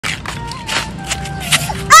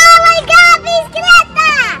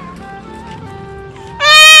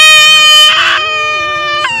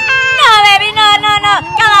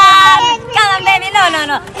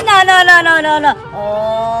no.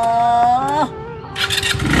 Oh.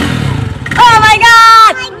 Oh my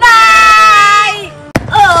God! Bye!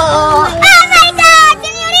 Oh. Oh my God,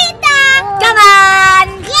 señorita! Come on!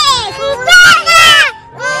 Yes!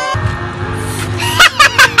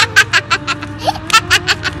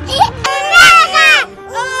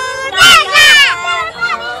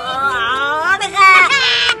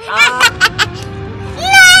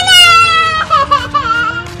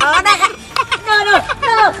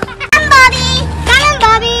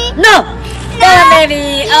 No! Come on,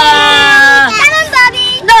 baby! Come on,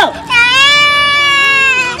 Bobby! No!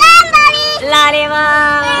 Come on, Bobby!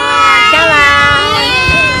 Lollipop! Come on!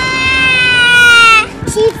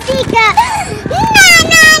 Chifica!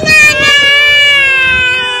 No!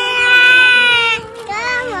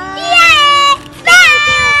 Come on! Yeah!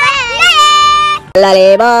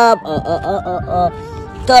 Lollipop! Oh.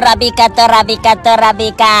 Torabika!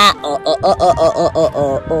 Oh. Oh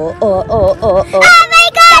my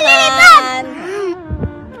God, Lollipop!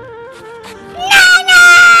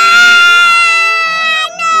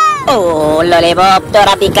 Oh, Lollipop!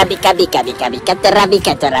 Torabika! Baby!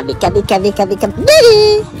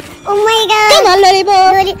 Oh my God! Come on,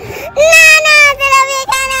 Lollipop! No,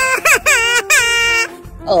 Torabika, no!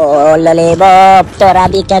 Oh, Lollipop!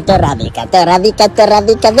 Torabika!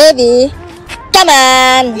 Baby! Come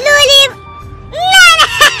on! Luli!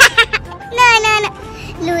 No!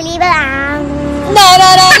 Luli bang! No! Oh,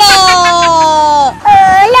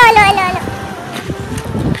 lo! No!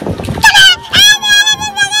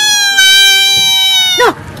 No!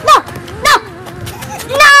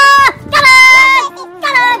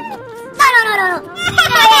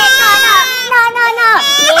 Come on! No!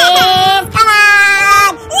 Yes! Come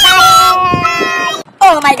on!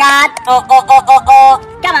 Oh my God! Oh!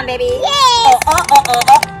 Come on, baby! Yes! Oh!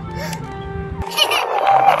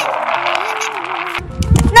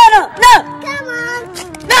 No! Come on!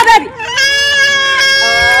 No, baby!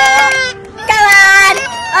 Come on!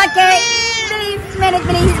 Okay, please,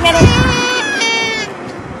 minute.